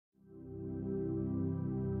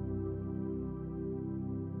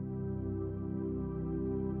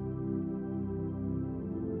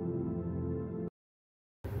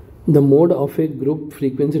The mode of a group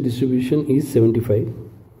frequency distribution is 75.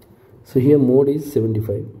 So here mode is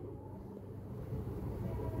 75.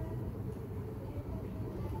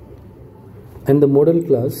 And the modal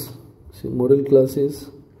class, see, modal class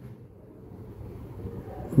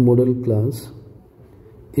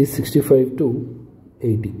is 65 to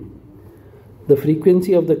 80. The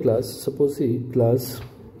frequency of the class, suppose see class,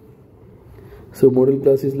 so modal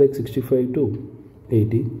class is like 65 to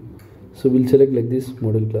 80. So we'll select like this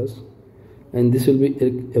modal class, and this will be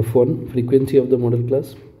F1, frequency of the modal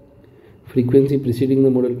class, frequency preceding the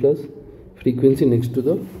modal class, frequency next to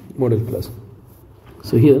the modal class.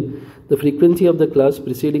 So here the frequency of the class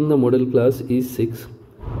preceding the modal class is 6.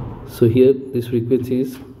 So here this frequency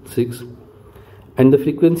is 6, and the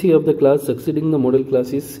frequency of the class succeeding the modal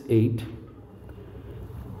class is 8,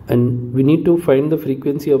 and we need to find the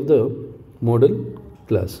frequency of the modal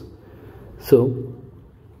class. So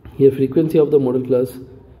here frequency of the modal class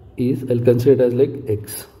is, I'll consider it as like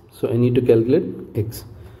x. So I need to calculate x.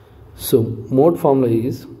 So mode formula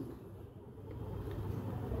is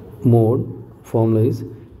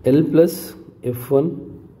L plus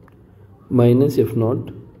F1 minus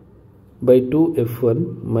F0 by 2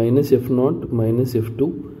 F1 minus F0 minus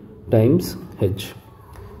F2 times H.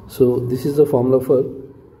 So this is the formula for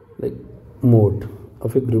like mode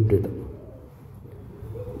of a group data.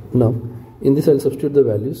 Now in this I'll substitute the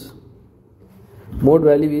values. Mode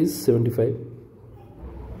value is 75.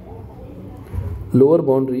 Lower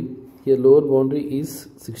boundary, here lower boundary is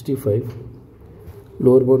 65.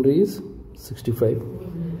 Lower boundary is 65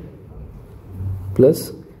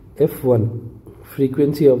 plus F1,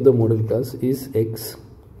 frequency of the modal class, is x,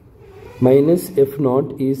 minus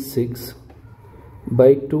F0 is 6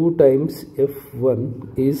 by 2 times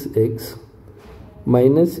F1 is x,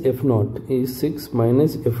 minus F0 is 6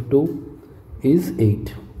 minus F2 is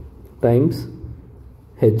 8 times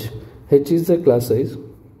H. H is the class size.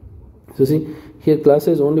 So see here class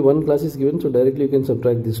size, only one class is given, so directly you can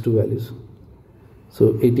subtract these two values.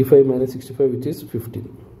 So 85 minus 65, which is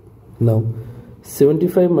 15. Now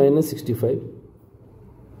 75 minus 65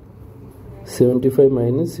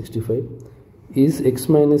 is x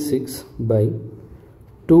minus 6 by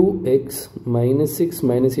 2x minus 6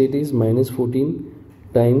 minus 8 is minus 14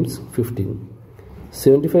 times 15.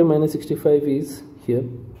 75 minus 65 is here,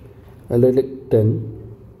 I'll write like 10.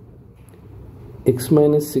 X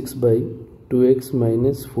minus 6 by 2x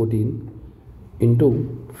minus 14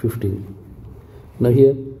 into 15. Now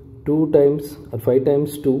here 2 times or 5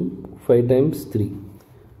 times 2, 5 times 3.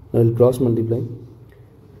 Now I'll cross multiply.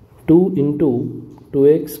 2 into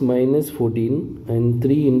 2x minus 14 and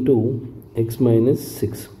 3 into x minus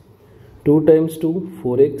 6. 2 times 2,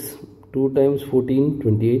 4x, 2 times 14,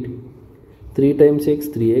 28. 3 times x,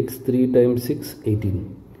 3x, 3 times 6,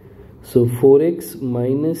 18. So 4x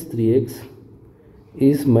minus 3x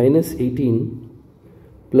is minus 18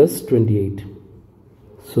 plus 28.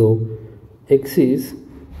 So x is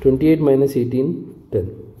 28 minus 18,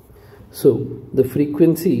 10. So the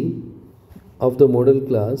frequency of the modal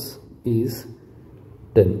class is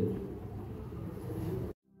 10.